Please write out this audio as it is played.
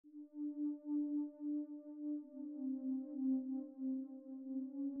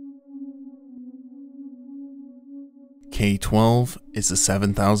K12 is a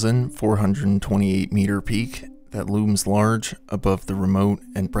 7,428 meter peak that looms large above the remote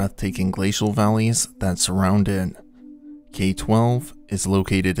and breathtaking glacial valleys that surround it. K12 is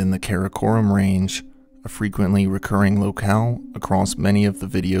located in the Karakoram Range, a frequently recurring locale across many of the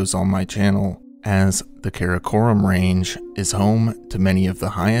videos on my channel, as the Karakoram Range is home to many of the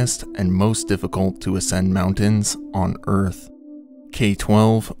highest and most difficult to ascend mountains on Earth.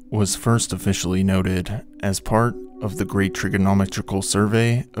 K12 was first officially noted as part of the Great Trigonometrical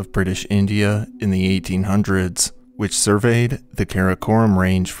Survey of British India in the 1800s, which surveyed the Karakoram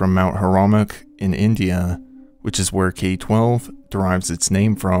Range from Mount Haramak in India, which is where K12 derives its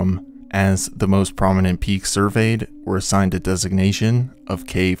name from, as the most prominent peaks surveyed were assigned a designation of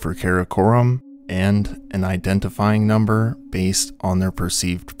K for Karakoram and an identifying number based on their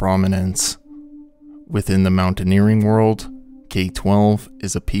perceived prominence. Within the mountaineering world, K12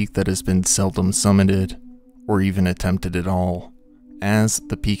 is a peak that has been seldom summited, or even attempted at all, as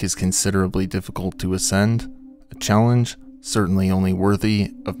the peak is considerably difficult to ascend, a challenge certainly only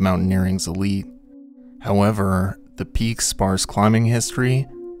worthy of mountaineering's elite. However, the peak's sparse climbing history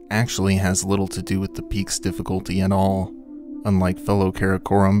actually has little to do with the peak's difficulty at all, unlike fellow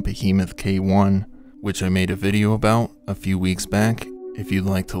Karakoram behemoth K1, which I made a video about a few weeks back if you'd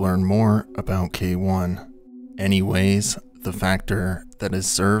like to learn more about K1. Anyways, the factor that has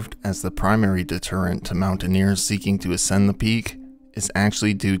served as the primary deterrent to mountaineers seeking to ascend the peak is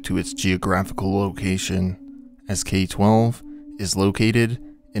actually due to its geographical location, as K12 is located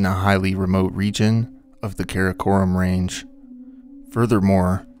in a highly remote region of the Karakoram Range.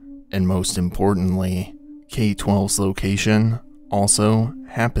 Furthermore, and most importantly, K12's location also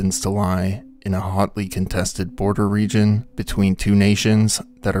happens to lie in a hotly contested border region between two nations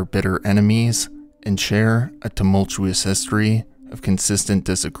that are bitter enemies and share a tumultuous history of consistent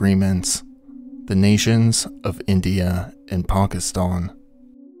disagreements: the nations of India and Pakistan.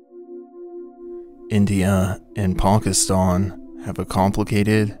 India and Pakistan have a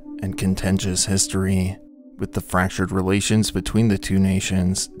complicated and contentious history, with the fractured relations between the two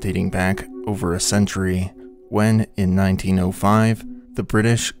nations dating back over a century, when in 1905, the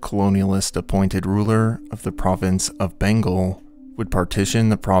British colonialist appointed ruler of the province of Bengal would partition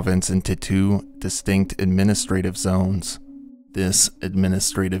the province into two distinct administrative zones. This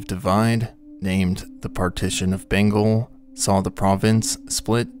administrative divide, named the Partition of Bengal, saw the province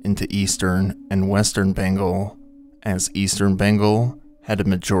split into Eastern and Western Bengal, as Eastern Bengal had a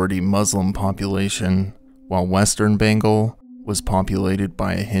majority Muslim population, while Western Bengal was populated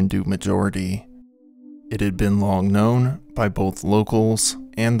by a Hindu majority. It had been long known by both locals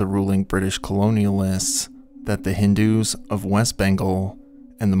and the ruling British colonialists that the Hindus of West Bengal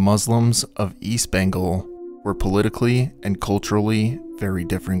and the Muslims of East Bengal were politically and culturally very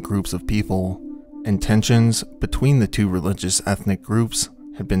different groups of people, and tensions between the two religious ethnic groups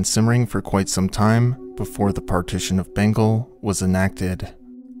had been simmering for quite some time before the Partition of Bengal was enacted.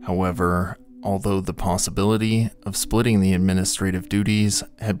 However, although the possibility of splitting the administrative duties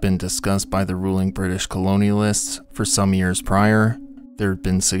had been discussed by the ruling British colonialists for some years prior, there had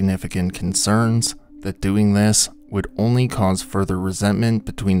been significant concerns that doing this would only cause further resentment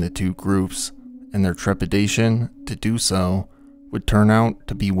between the two groups, and their trepidation to do so would turn out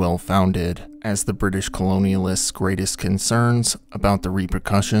to be well-founded, as the British colonialists' greatest concerns about the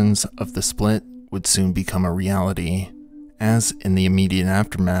repercussions of the split would soon become a reality, as in the immediate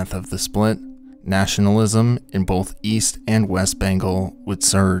aftermath of the split, nationalism in both East and West Bengal would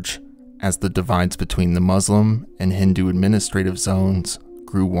surge, as the divides between the Muslim and Hindu administrative zones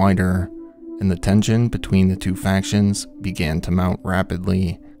grew wider, and the tension between the two factions began to mount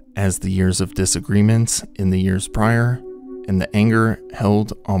rapidly, as the years of disagreements in the years prior, and the anger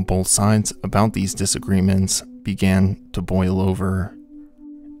held on both sides about these disagreements began to boil over.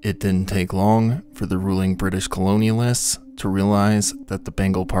 It didn't take long for the ruling British colonialists to realize that the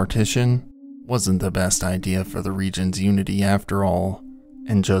Bengal Partition wasn't the best idea for the region's unity after all,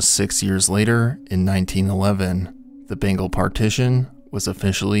 and just 6 years later, in 1911, the Bengal Partition was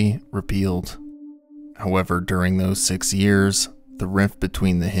officially repealed. However, during those 6 years, the rift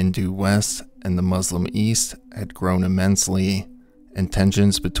between the Hindu West and the Muslim East had grown immensely, and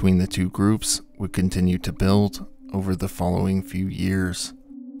tensions between the two groups would continue to build over the following few years.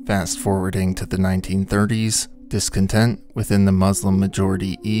 Fast forwarding to the 1930s, discontent within the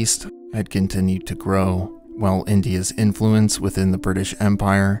Muslim-majority East had continued to grow, while India's influence within the British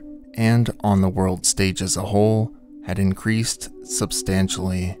Empire and on the world stage as a whole had increased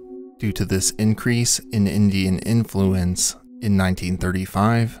substantially. Due to this increase in Indian influence, in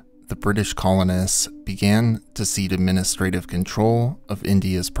 1935, the British colonists began to cede administrative control of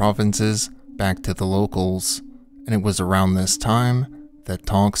India's provinces back to the locals, and it was around this time that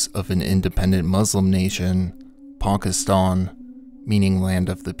talks of an independent Muslim nation, Pakistan, meaning land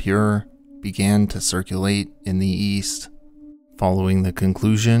of the pure, began to circulate in the East. Following the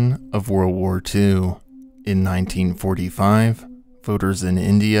conclusion of World War II, in 1945, voters in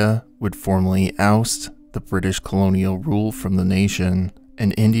India would formally oust the British colonial rule from the nation,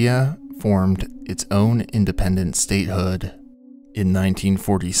 and India formed its own independent statehood. In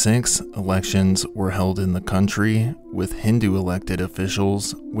 1946, elections were held in the country, with Hindu elected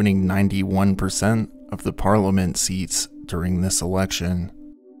officials winning 91% of the parliament seats during this election.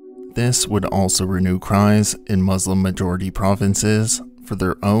 This would also renew cries in Muslim-majority provinces for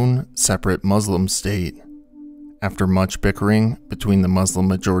their own separate Muslim state. After much bickering between the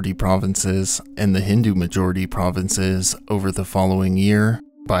Muslim-majority provinces and the Hindu-majority provinces over the following year,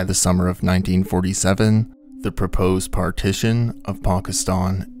 by the summer of 1947, the proposed partition of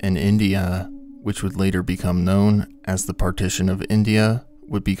Pakistan and India, which would later become known as the Partition of India,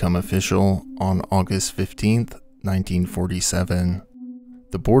 would become official on August 15, 1947.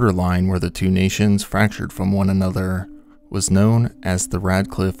 The borderline where the two nations fractured from one another was known as the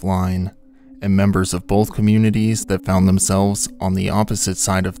Radcliffe Line, and members of both communities that found themselves on the opposite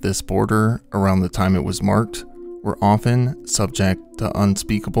side of this border around the time it was marked were often subject to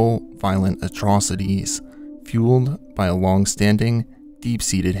unspeakable violent atrocities, fueled by a long-standing,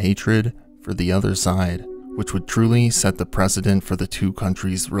 deep-seated hatred for the other side, which would truly set the precedent for the two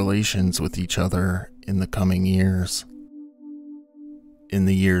countries' relations with each other in the coming years. In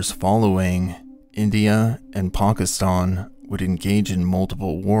the years following, India and Pakistan would engage in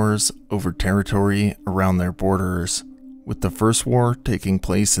multiple wars over territory around their borders, with the first war taking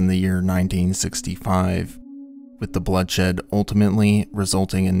place in the year 1965, with the bloodshed ultimately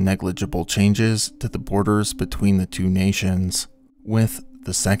resulting in negligible changes to the borders between the two nations, with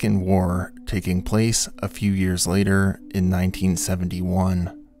the second war taking place a few years later in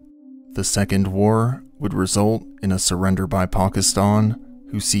 1971. The second war would result in a surrender by Pakistan,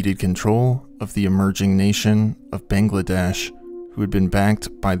 who ceded control of the emerging nation of Bangladesh, who had been backed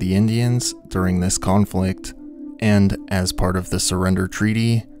by the Indians during this conflict, and as part of the surrender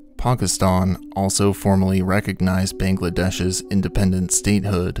treaty, Pakistan also formally recognized Bangladesh's independent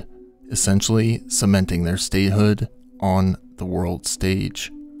statehood, essentially cementing their statehood on the world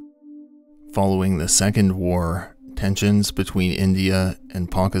stage. Following the Second War, tensions between India and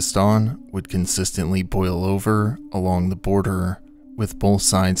Pakistan would consistently boil over along the border, with both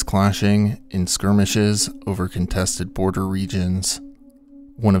sides clashing in skirmishes over contested border regions.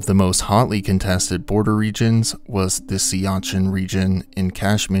 One of the most hotly contested border regions was the Siachen region in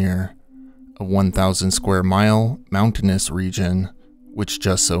Kashmir, a 1,000 square mile mountainous region, which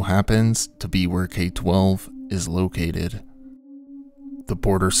just so happens to be where K12 is located. The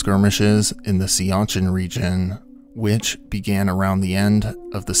border skirmishes in the Siachen region, which began around the end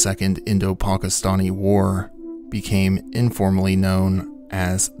of the Second Indo-Pakistani War, became informally known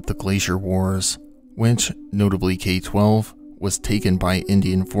as the Glacier Wars, which, notably K12, was taken by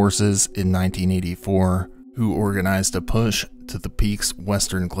Indian forces in 1984, who organized a push to the peak's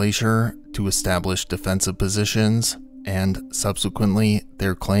western glacier to establish defensive positions and, subsequently,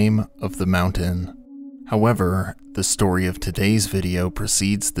 their claim of the mountain. However, the story of today's video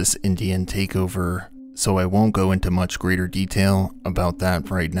precedes this Indian takeover, so I won't go into much greater detail about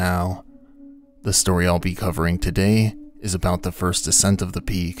that right now. The story I'll be covering today is about the first ascent of the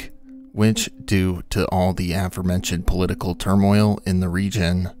peak, which, due to all the aforementioned political turmoil in the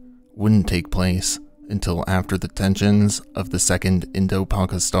region, wouldn't take place until after the tensions of the Second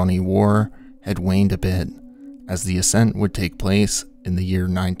Indo-Pakistani War had waned a bit, as the ascent would take place in the year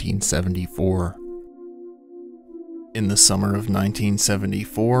 1974. In the summer of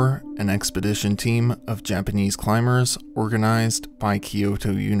 1974, an expedition team of Japanese climbers organized by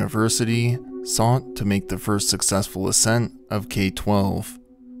Kyoto University sought to make the first successful ascent of K12.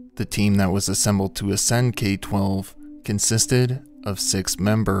 The team that was assembled to ascend K12 consisted of 6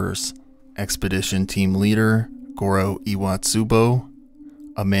 members: expedition team leader Goro Iwatsubo,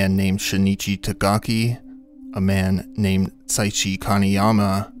 a man named Shinichi Tagaki, a man named Saichi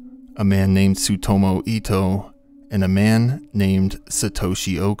Kaneyama, a man named Tsutomu Ito, and a man named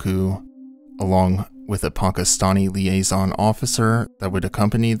Satoshi Oku, along with a Pakistani liaison officer that would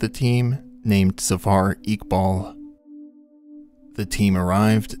accompany the team named Zafar Iqbal. The team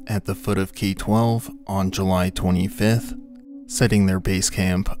arrived at the foot of K12 on July 25th, setting their base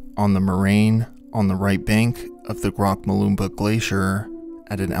camp on the moraine on the right bank of the Grok Glacier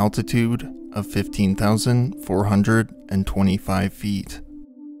at an altitude of 15,425 feet.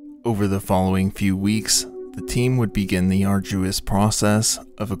 Over the following few weeks, the team would begin the arduous process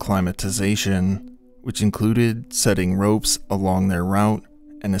of acclimatization, which included setting ropes along their route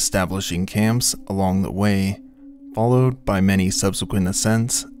and establishing camps along the way, followed by many subsequent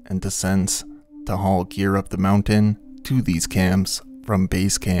ascents and descents to haul gear up the mountain to these camps from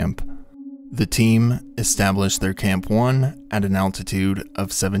base camp. The team established their Camp 1 at an altitude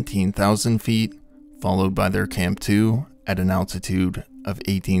of 17,000 feet, followed by their Camp 2 at an altitude of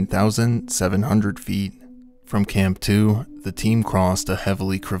 18,700 feet. From Camp 2, the team crossed a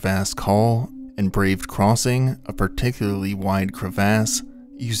heavily crevassed col and braved crossing a particularly wide crevasse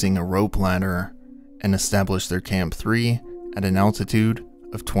using a rope ladder, and established their Camp 3 at an altitude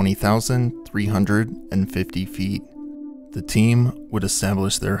of 20,350 feet. The team would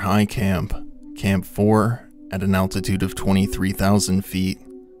establish their high camp, Camp 4, at an altitude of 23,000 feet,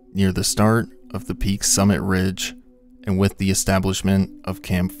 near the start of the peak's summit ridge, and with the establishment of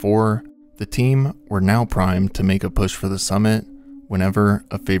Camp 4, the team were now primed to make a push for the summit whenever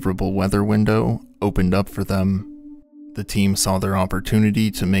a favorable weather window opened up for them. The team saw their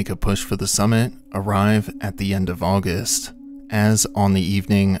opportunity to make a push for the summit arrive at the end of August, as on the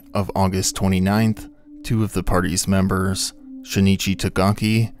evening of August 29th, two of the party's members, Shinichi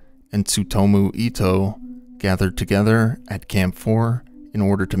Tagaki and Tsutomu Ito, gathered together at Camp 4 in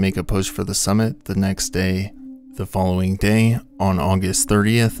order to make a push for the summit the next day. The following day, on August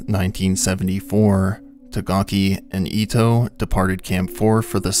 30th, 1974, Tagaki and Ito departed Camp 4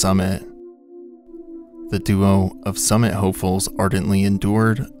 for the summit. The duo of summit hopefuls ardently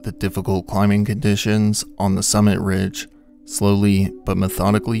endured the difficult climbing conditions on the summit ridge, slowly but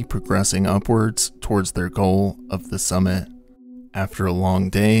methodically progressing upwards towards their goal of the summit. After a long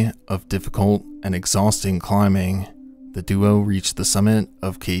day of difficult and exhausting climbing, the duo reached the summit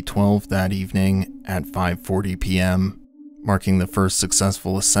of K12 that evening at 5:40 p.m., marking the first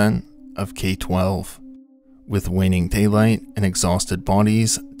successful ascent of K12. With waning daylight and exhausted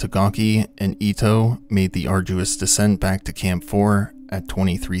bodies, Tagaki and Ito made the arduous descent back to Camp 4 at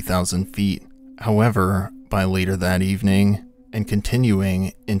 23,000 feet. However, by later that evening, and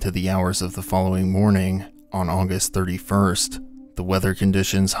continuing into the hours of the following morning, on August 31st, the weather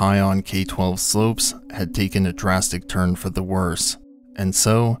conditions high on K12 slopes had taken a drastic turn for the worse, and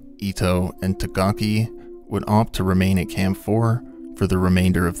so Ito and Tagaki would opt to remain at Camp 4 for the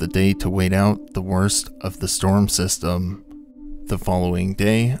remainder of the day to wait out the worst of the storm system. The following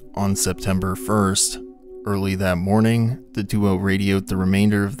day, on September 1st, early that morning, the duo radioed the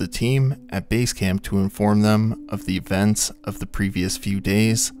remainder of the team at base camp to inform them of the events of the previous few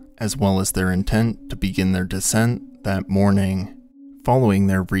days, as well as their intent to begin their descent that morning. Following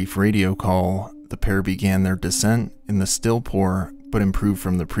their brief radio call, the pair began their descent in the still poor but improved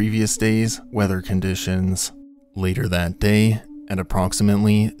from the previous day's weather conditions. Later that day, at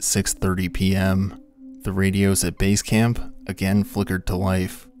approximately 6:30 p.m., the radios at base camp again flickered to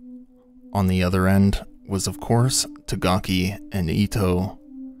life. On the other end was, of course, Tagaki and Ito.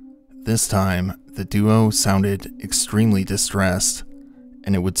 This time, the duo sounded extremely distressed,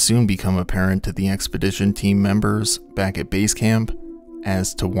 and it would soon become apparent to the expedition team members back at base camp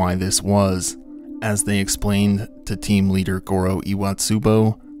as to why this was, as they explained to team leader Goro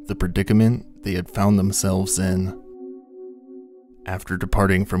Iwatsubo the predicament they had found themselves in. After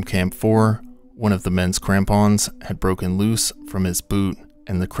departing from Camp 4, one of the men's crampons had broken loose from his boot,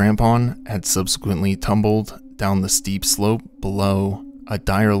 and the crampon had subsequently tumbled down the steep slope below, a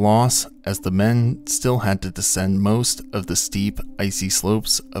dire loss as the men still had to descend most of the steep, icy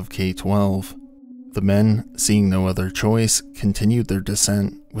slopes of K12. The men, seeing no other choice, continued their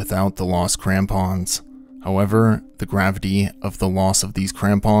descent without the lost crampons. However, the gravity of the loss of these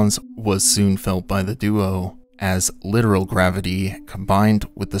crampons was soon felt by the duo, as literal gravity combined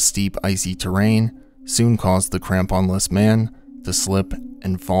with the steep icy terrain soon caused the cramponless man to slip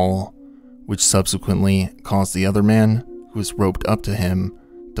and fall, which subsequently caused the other man, who was roped up to him,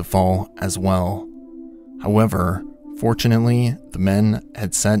 to fall as well. However, fortunately, the men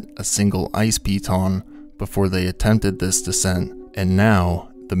had set a single ice piton before they attempted this descent, and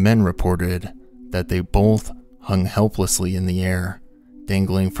now the men reported that they both hung helplessly in the air,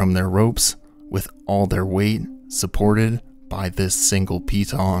 dangling from their ropes with all their weight supported by this single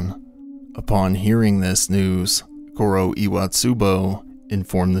piton. Upon hearing this news, Goro Iwatsubo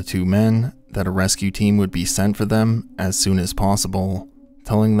informed the two men that a rescue team would be sent for them as soon as possible,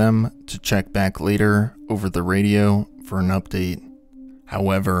 telling them to check back later over the radio for an update.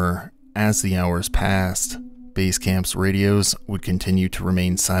 However, as the hours passed, base camp's radios would continue to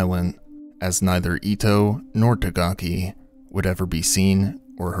remain silent, as neither Ito nor Tagaki would ever be seen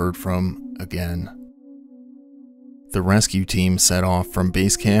or heard from again. The rescue team set off from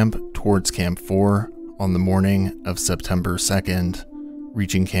base camp towards Camp 4 on the morning of September 2nd,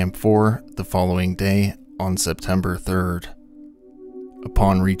 reaching Camp 4 the following day on September 3rd.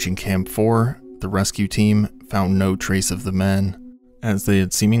 Upon reaching Camp 4, the rescue team found no trace of the men, as they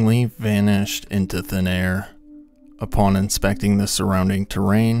had seemingly vanished into thin air. Upon inspecting the surrounding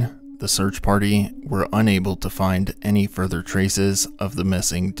terrain, the search party were unable to find any further traces of the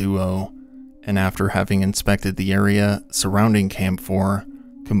missing duo, and after having inspected the area surrounding Camp 4,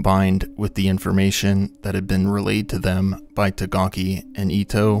 combined with the information that had been relayed to them by Tagaki and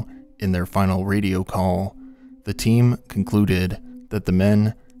Ito in their final radio call, the team concluded that the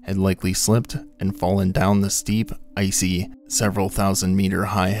men had likely slipped and fallen down the steep, icy, several thousand meter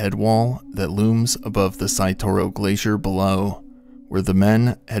high head wall that looms above the Saitoro Glacier below, where the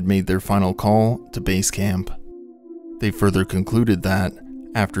men had made their final call to base camp. They further concluded that,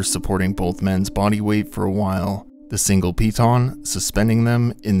 after supporting both men's body weight for a while, the single piton suspending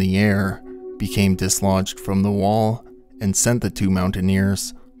them in the air became dislodged from the wall and sent the two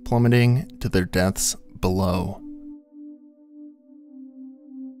mountaineers plummeting to their deaths below.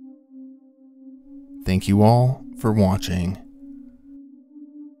 Thank you all for watching.